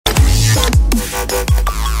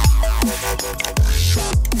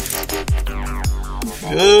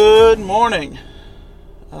Good morning.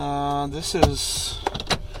 This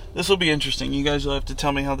will be interesting. You guys will have to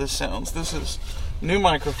tell me how this sounds. This is new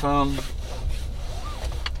microphone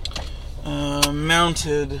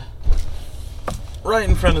mounted right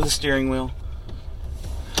in front of the steering wheel.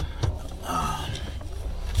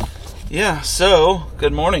 So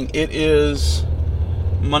good morning. It is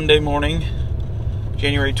Monday morning,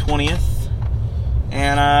 January 20th,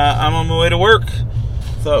 and I'm on my way to work.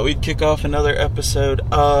 Thought we'd kick off another episode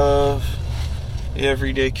of the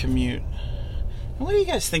Everyday Commute. What do you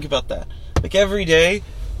guys think about that? Like every day,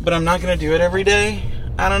 but I'm not going to do it every day?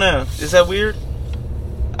 I don't know. Is that weird?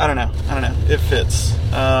 I don't know. It fits.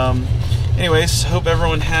 Anyways, hope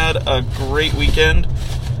everyone had a great weekend.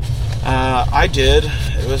 I did.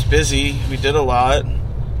 It was busy. We did a lot,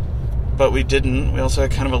 but we didn't. We also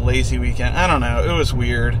had kind of a lazy weekend. I don't know. It was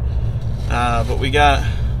weird. But we got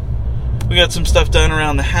some stuff done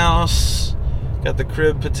around the house. Got the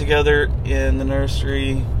crib put together in the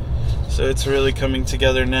nursery. So it's really coming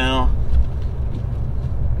together now.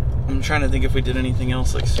 I'm trying to think if we did anything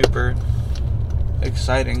else like super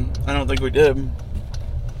exciting. I don't think we did.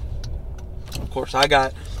 Of course, I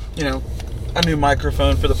got, a new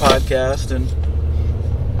microphone for the podcast and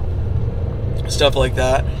stuff like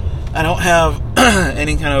that. I don't have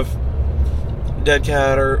any kind of dead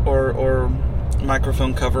cat or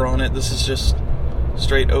microphone cover on it. This is just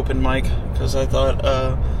straight open mic because I thought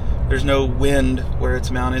there's no wind where it's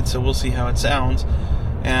mounted, so we'll see how it sounds.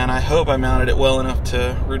 And I hope I mounted it well enough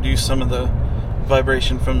to reduce some of the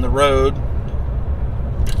vibration from the road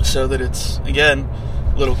so that it's, again,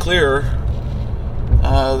 a little clearer.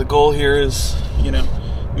 The goal here is,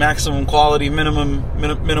 maximum quality,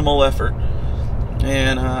 minimal effort.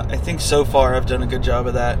 And I think so far I've done a good job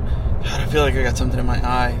of that. God, I feel like I got something in my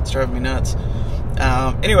eye. It's driving me nuts.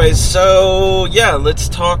 Anyways, so let's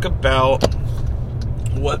talk about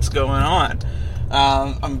what's going on.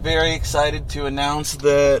 I'm very excited to announce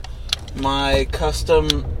that my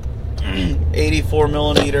custom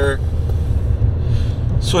 84mm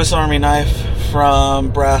Swiss Army knife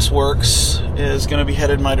from Brassworks is going to be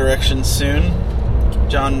headed my direction soon.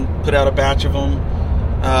 John put out a batch of them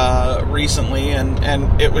recently,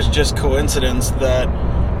 and it was just coincidence that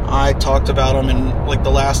I talked about them in like the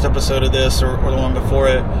last episode of this or the one before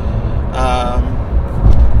it,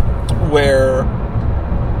 where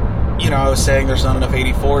I was saying there's not enough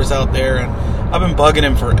 84s out there, and I've been bugging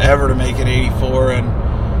him forever to make an 84,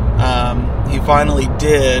 and he finally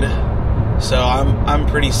did. So I'm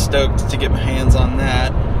pretty stoked to get my hands on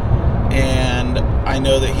that. And I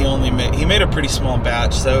know that he made a pretty small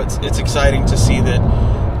batch, so it's exciting to see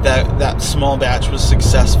that small batch was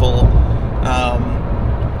successful.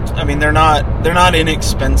 They're not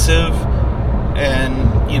inexpensive,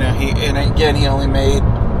 and he only made,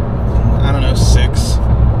 I don't know, 6.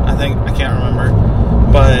 I can't remember.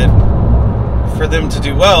 But for them to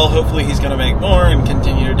do well, hopefully he's going to make more and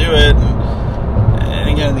continue to do it. And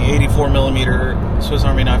again, the 84mm Swiss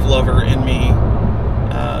Army knife lover in me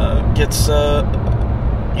gets to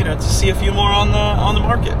see a few more on the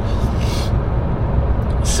market.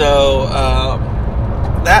 So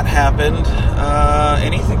that happened.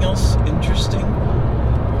 Anything else interesting?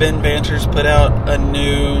 Ben Banter's put out a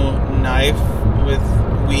new knife with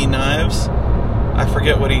Wee Knives. I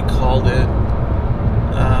forget what he called it,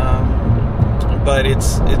 but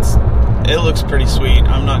it looks pretty sweet.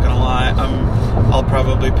 I'm not gonna lie. I'll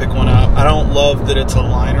probably pick one up. I don't love that it's a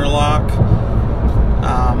liner lock.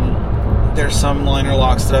 There's some liner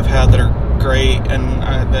locks that I've had that are great and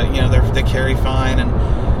they carry fine, and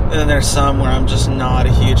then there's some where I'm just not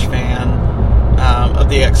a huge fan of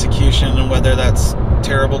the execution, and whether that's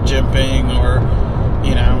terrible jimping or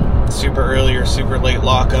super early or super late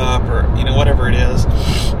lockup or whatever it is.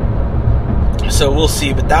 So we'll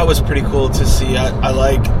see, but that was pretty cool to see. I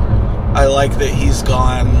like that he's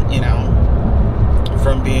gone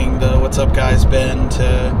from being the "What's up, guys" Ben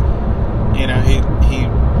to he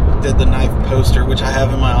did the knife poster, which I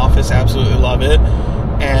have in my office, absolutely love it,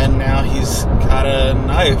 and now he's got a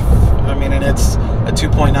knife. And it's a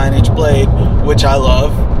 2.9 inch blade, which I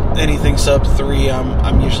love. Anything sub 3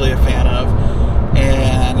 I'm usually a fan of,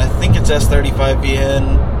 and I think it's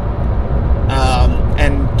S35VN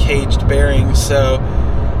and caged bearings, so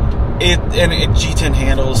it G10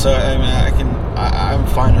 handles, so I'm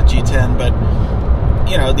fine with G10, but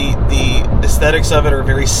the aesthetics of it are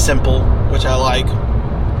very simple, which I like.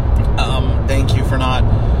 Thank you for not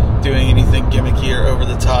doing anything gimmicky or over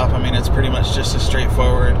the top. It's pretty much just as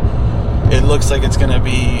straightforward. It looks like it's going to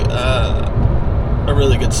be a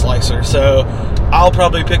really good slicer, so I'll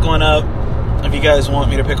probably pick one up. If you guys want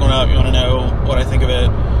me to pick one up, you want to know what I think of it,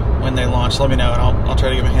 when they launch. Let me know, and I'll try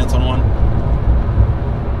to get my hands on one.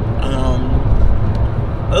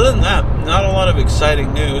 Other than that, not a lot of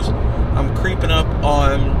exciting news. I'm creeping up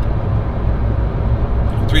on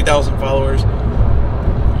 3,000 followers,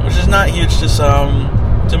 which is not huge to some.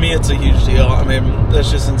 To me, it's a huge deal. I mean, that's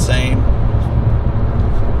just insane.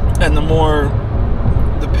 And the more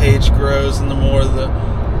the page grows, and the more the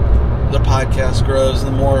podcast grows,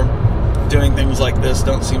 the more doing things like this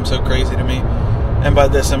don't seem so crazy to me. And by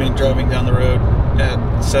this, I mean driving down the road at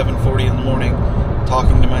 7:40 in the morning,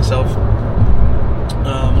 talking to myself.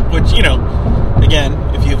 Which, again,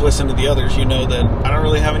 if you've listened to the others, you know that I don't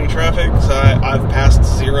really have any traffic, so I've passed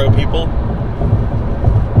 0 people.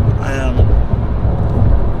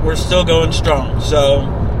 We're still going strong, so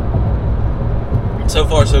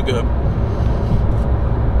far so good.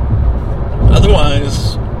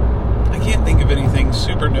 Otherwise, I can't think of anything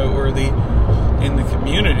super noteworthy in the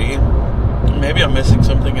community. Maybe I'm missing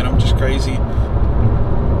something and I'm just crazy,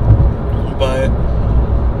 but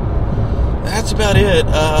that's about it.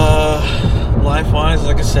 Life-wise,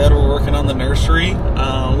 like I said, we're working on the nursery.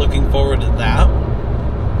 Looking forward to that.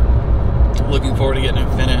 Looking forward to getting it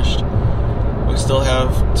finished. We still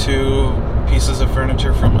have 2 pieces of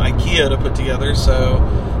furniture from IKEA to put together, so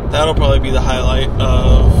that'll probably be the highlight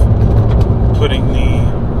of putting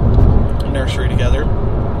the nursery together.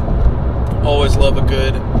 Always love a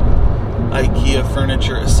good IKEA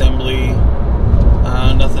furniture assembly.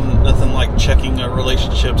 Nothing like checking a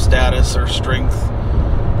relationship status or strength.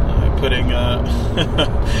 Putting a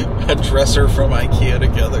dresser from IKEA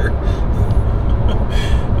together.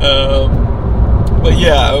 But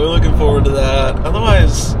yeah, we're looking forward to that.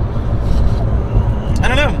 Otherwise, I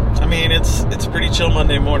don't know. I mean, it's a pretty chill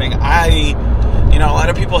Monday morning. A lot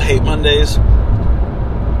of people hate Mondays.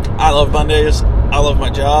 I love Mondays. I love my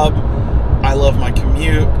job. I love my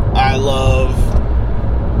commute. I love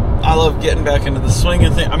getting back into the swing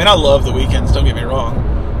of things. I mean, I love the weekends, don't get me wrong,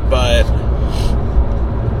 but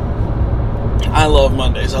I love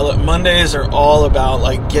Mondays. Mondays are all about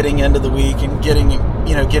like getting into the week and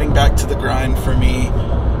getting back to the grind for me.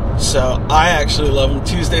 So I actually love them.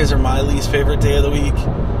 Tuesdays are my least favorite day of the week.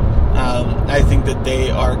 I think that they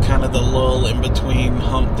are kind of the lull in between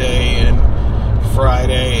hump day and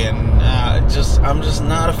Friday, and I'm just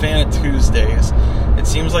not a fan of Tuesdays. It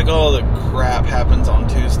seems like all the crap happens on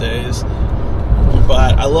Tuesdays.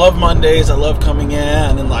 But I love Mondays. I love coming in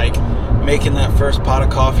and like making that first pot of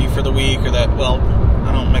coffee for the week, or that, well,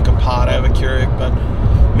 I don't make a pot, I have a Keurig, but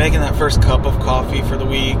making that first cup of coffee for the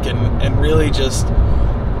week and really just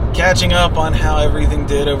catching up on how everything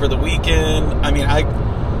did over the weekend. I mean, I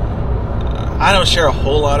don't share a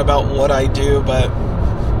whole lot about what I do, but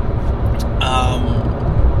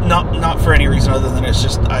not for any reason other than it's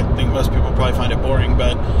just, I think most people probably find it boring,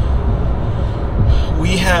 but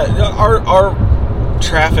we had our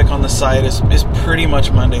traffic on the site is pretty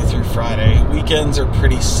much Monday through Friday. Weekends are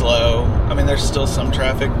pretty slow. I mean, there's still some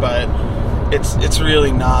traffic, but it's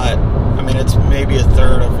really not. I mean, it's maybe a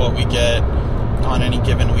third of what we get on any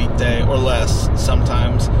given weekday, or less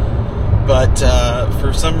sometimes. But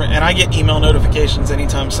for some, and I get email notifications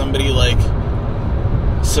anytime somebody like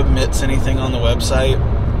submits anything on the website.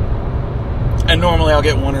 And normally I'll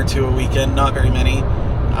get 1 or 2 a weekend, not very many.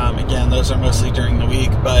 Again, those are mostly during the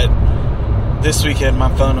week, but this weekend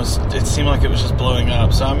my phone it seemed like it was just blowing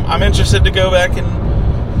up. So I'm interested to go back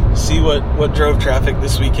and see what drove traffic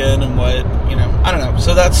this weekend and what, I don't know.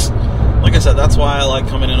 So that's, like I said, that's why I like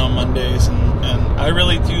coming in on Mondays, and I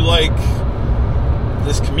really do like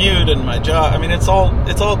this commute and my job. I mean, it's all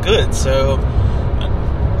good, so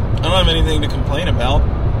I don't have anything to complain about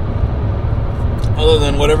other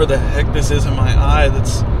than whatever the heck this is in my eye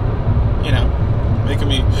that's, making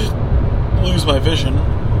me lose my vision.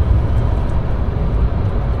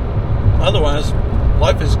 Otherwise,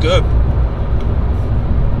 life is good.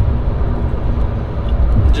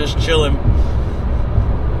 Just chilling.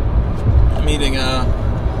 I'm eating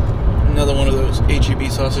another one of those H-E-B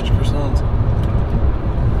sausage croissants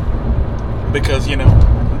because,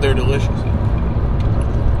 they're delicious.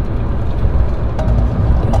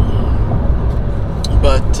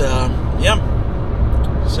 But, yeah.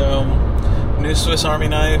 So, new Swiss Army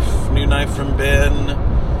knife, new knife from Ben,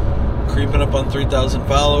 creeping up on 3,000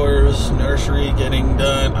 followers, nursery getting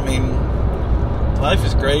done. I mean, life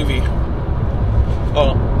is gravy.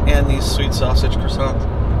 Oh, and these sweet sausage croissants.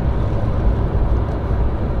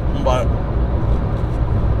 But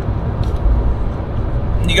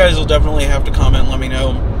you guys will definitely have to comment and let me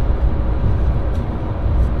know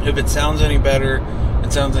if it sounds any better, if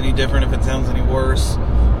it sounds any different, if it sounds any worse.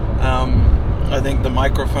 I think the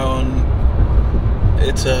microphone,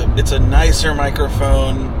 it's a nicer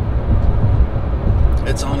microphone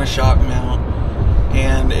It's on a shock mount,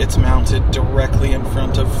 and it's mounted directly in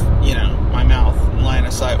front of, my mouth, line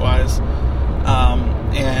of sight wise.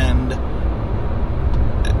 And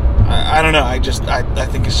I don't know, I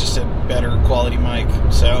think it's just a better quality mic,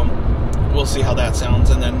 so we'll see how that sounds.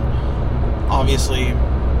 And then obviously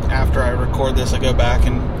after I record this, I go back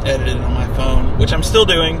and edit it on my phone, which I'm still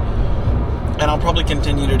doing, and I'll probably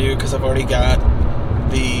continue to do because I've already got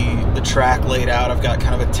the track laid out. I've got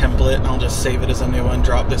kind of a template, and I'll just save it as a new one,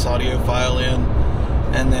 drop this audio file in,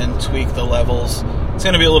 and then tweak the levels. It's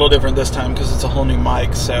going to be a little different this time because it's a whole new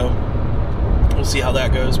mic, so we'll see how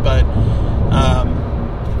that goes. But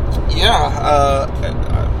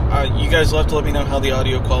you guys will have to let me know how the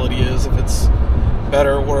audio quality is, if it's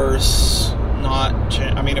better, worse,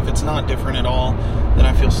 if it's not different at all, then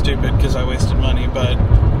I feel stupid because I wasted money. But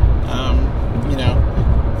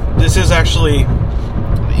this is actually,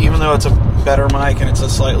 even though it's a better mic and it's a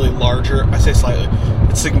slightly larger, I say slightly,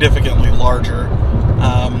 it's significantly larger,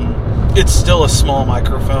 it's still a small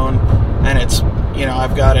microphone, and it's,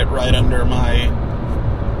 I've got it right under my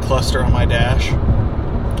cluster on my dash,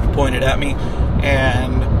 pointed at me,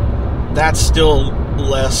 and that's still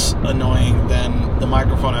less annoying than the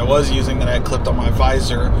microphone I was using that I had clipped on my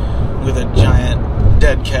visor with a giant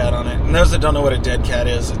dead cat on it. And those that don't know what a dead cat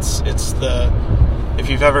is, it's if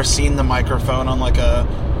you've ever seen the microphone on like a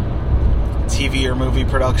TV or movie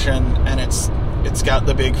production, and it's got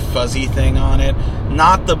the big fuzzy thing on it,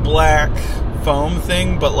 not the black foam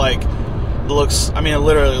thing, but like it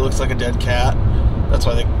literally looks like a dead cat. That's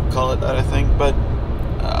why they call it that, I think. But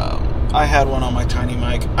I had one on my tiny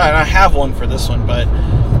mic, and I have one for this one, but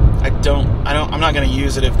I'm not going to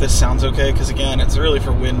use it if this sounds okay, because again, it's really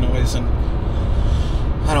for wind noise, and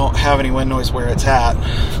I don't have any wind noise where it's at.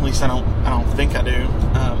 At least I don't think I do.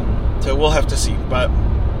 So we'll have to see. But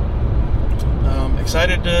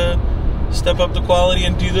excited to step up the quality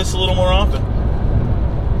and do this a little more often.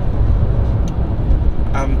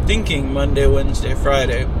 I'm thinking Monday, Wednesday,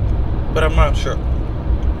 Friday, but I'm not sure.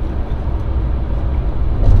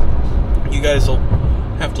 You guys will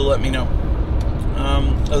have to let me know.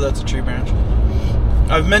 That's a tree branch.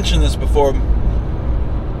 I've mentioned this before,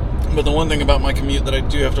 but the one thing about my commute that I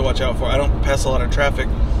do have to watch out for, I don't pass a lot of traffic,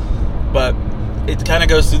 but it kind of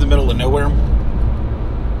goes through the middle of nowhere,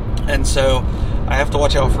 and so I have to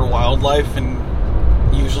watch out for wildlife, and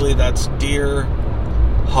usually that's deer,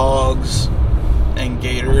 hogs, and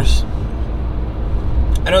gators.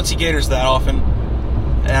 I don't see gators that often,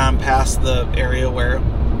 and I'm past the area where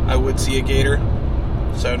I would see a gator,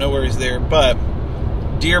 so no worries there. But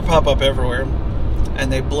deer pop up everywhere,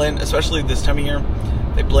 and they blend, especially this time of year,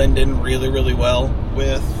 they blend in really, really well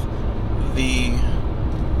with the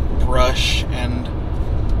brush and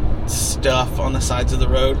stuff on the sides of the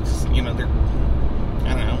road.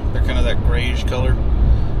 They're kind of that grayish color,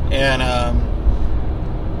 and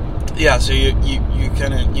so you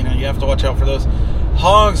kind of, you have to watch out for those.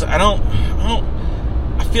 Hogs, I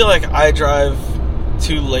feel like I drive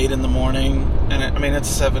too late in the morning, and it's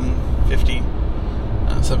 7:50,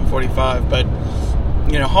 7:45, but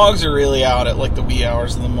hogs are really out at like the wee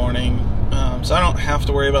hours in the morning, so I don't have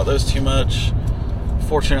to worry about those too much,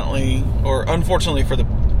 fortunately, or unfortunately for the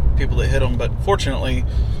people that hit them. But fortunately,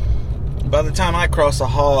 by the time I cross a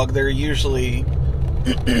hog, they're usually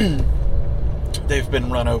they've been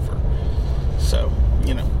run over, so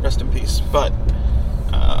rest in peace. But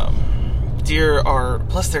deer are,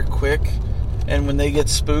 plus they're quick, and when they get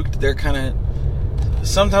spooked, they're kind of,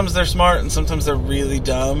 sometimes they're smart and sometimes they're really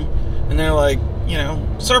dumb, and they're like,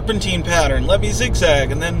 serpentine pattern, let me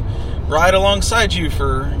zigzag and then ride alongside you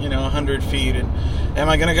for 100 feet, and am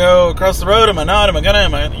I gonna go across the road, am I not,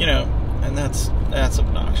 and that's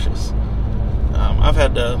obnoxious. I've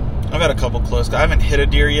had a couple close, I haven't hit a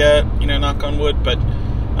deer yet, knock on wood, but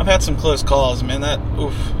I've had some close calls, man. That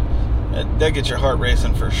gets your heart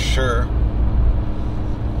racing for sure.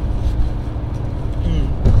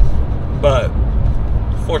 But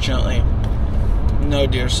fortunately, no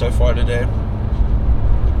deer so far today.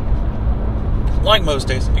 Like most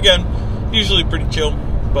days. Again, usually pretty chill,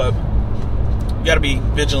 but you gotta be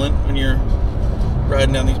vigilant when you're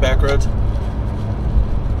riding down these back roads.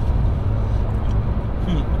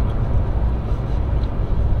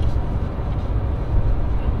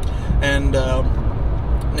 And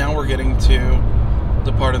now we're getting to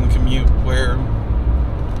the part of the commute where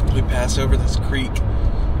we pass over this creek.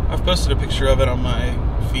 I've posted a picture of it on my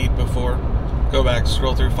feed before. Go back,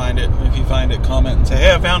 scroll through, find it. And if you find it, comment and say,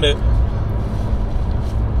 hey, I found it.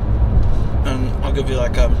 And I'll give you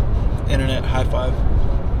like a internet high five.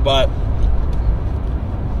 But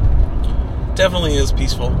definitely is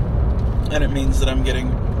peaceful. And it means that I'm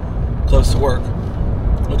getting close to work.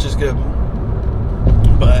 which is good.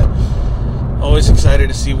 But always excited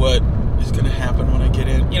to see what is going to happen when I get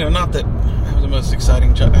in. Not that I have the most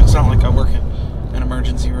exciting job. It's not like I work in an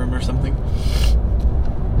emergency room or something.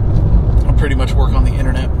 I pretty much work on the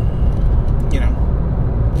internet.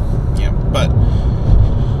 But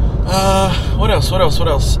what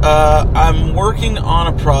else? I'm working on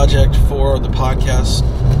a project for the podcast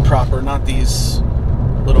proper, not these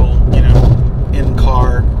little,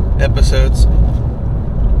 in-car episodes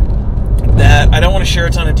that I don't want to share a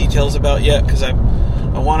ton of details about yet, because I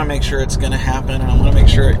want to make sure it's going to happen, and I want to make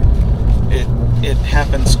sure it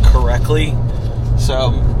happens correctly.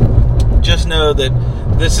 So just know that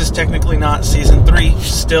this is technically not season 3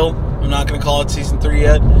 still. I'm not going to call it season 3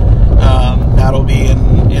 yet. That'll be in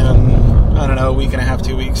I don't know, a week and a half,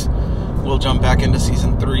 2 weeks. We'll jump back into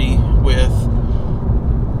season 3 with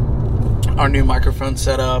our new microphone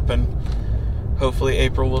setup, and hopefully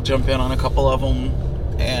April will jump in on a couple of them,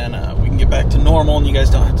 and we can get back to normal, and you guys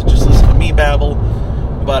don't have to just listen to me babble.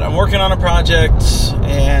 But I'm working on a project,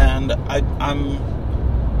 and I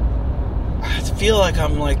feel like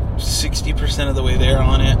I'm like 60% of the way there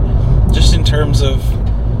on it, just in terms of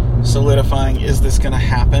solidifying, is this going to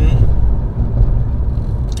happen?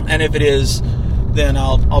 And if it is, then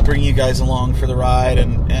I'll bring you guys along for the ride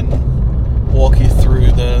and walk you through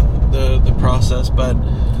the process. But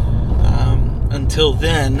until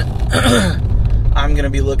then, I'm going to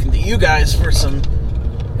be looking to you guys for some,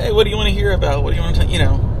 hey, what do you want to hear about? What do you want to,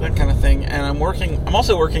 that kind of thing. And I'm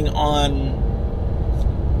also working on,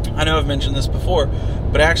 I know I've mentioned this before,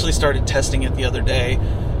 but I actually started testing it the other day.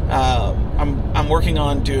 I'm working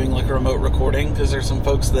on doing like a remote recording, because there's some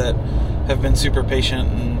folks that have been super patient,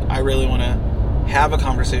 and I really want to have a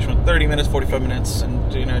conversation with 30 minutes, 45 minutes,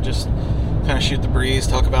 and just kind of shoot the breeze,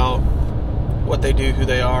 talk about what they do, who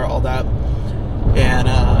they are, all that. And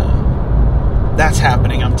that's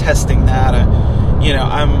happening. I'm testing that.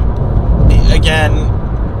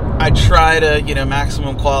 I try to,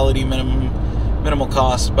 maximum quality, minimal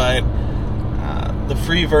cost, but the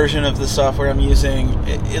free version of the software I'm using,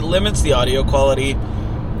 it limits the audio quality.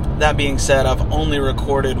 That being said, I've only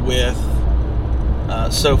recorded with,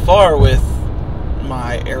 so far with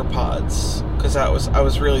my AirPods, because I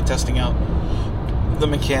was really testing out the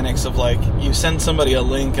mechanics of, like, you send somebody a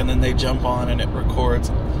link and then they jump on and it records.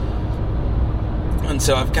 And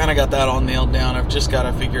so I've kind of got that all nailed down. I've just got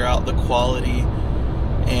to figure out the quality.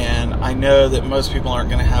 And I know that most people aren't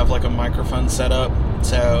going to have like a microphone set up,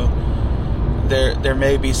 so there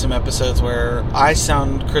may be some episodes where I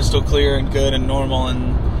sound crystal clear and good and normal,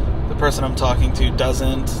 and the person I'm talking to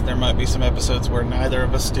doesn't. There might be some episodes where neither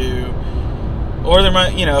of us do. Or there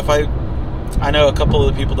might, if I know a couple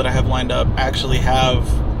of the people that I have lined up actually have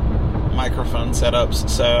microphone setups,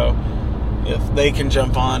 so if they can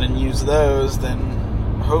jump on and use those, then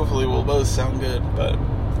hopefully we'll both sound good. But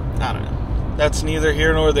I don't know. That's neither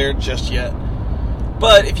here nor there just yet.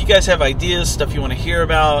 But if you guys have ideas, stuff you want to hear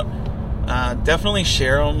about, definitely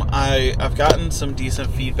share them. I've gotten some decent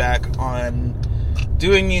feedback on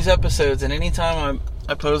doing these episodes, and anytime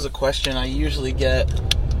I pose a question, I usually get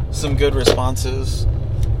some good responses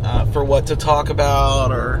for what to talk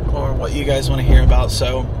about or what you guys want to hear about.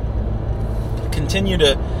 So continue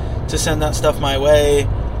to send that stuff my way.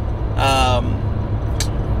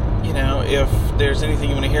 If there's anything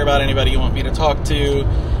you want to hear about, anybody you want me to talk to,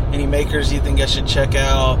 any makers you think I should check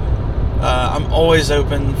out, I'm always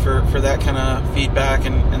open for that kind of feedback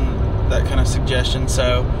and that kind of suggestion,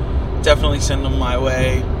 so definitely send them my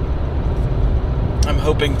way. I'm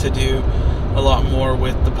hoping to do a lot more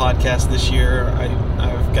with the podcast this year.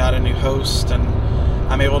 I've got a new host, and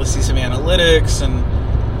I'm able to see some analytics, and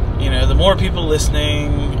the more people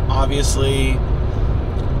listening, obviously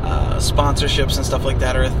sponsorships and stuff like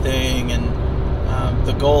that are a thing, and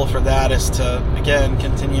the goal for that is to, again,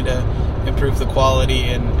 continue to improve the quality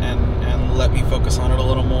and let me focus on it a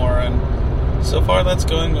little more. And so far that's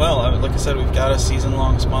going well. Like I said, we've got a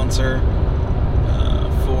season-long sponsor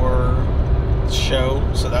for the show,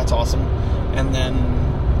 so that's awesome. And then,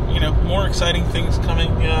 more exciting things coming.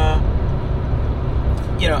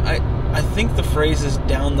 I think the phrase is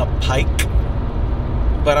down the pike,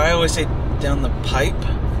 but I always say down the pipe.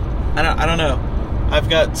 I don't know. I've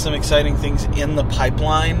got some exciting things in the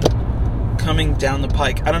pipeline coming down the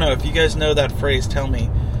pike. I don't know. If you guys know that phrase, tell me,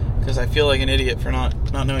 because I feel like an idiot for not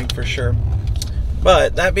knowing for sure.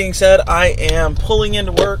 But that being said, I am pulling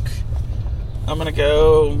into work. I'm going to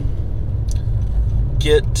go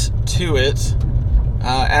get to it.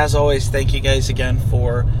 As always, thank you guys again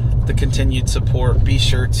for the continued support. Be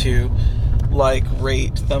sure to like,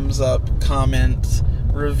 rate, thumbs up, comment,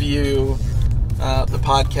 review the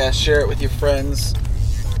podcast, share it with your friends.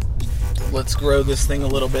 Let's grow this thing a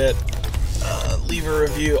little bit. Leave a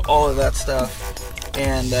review, all of that stuff.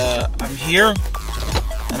 And I'm here,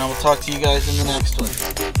 and I will talk to you guys in the next one.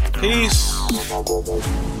 Peace.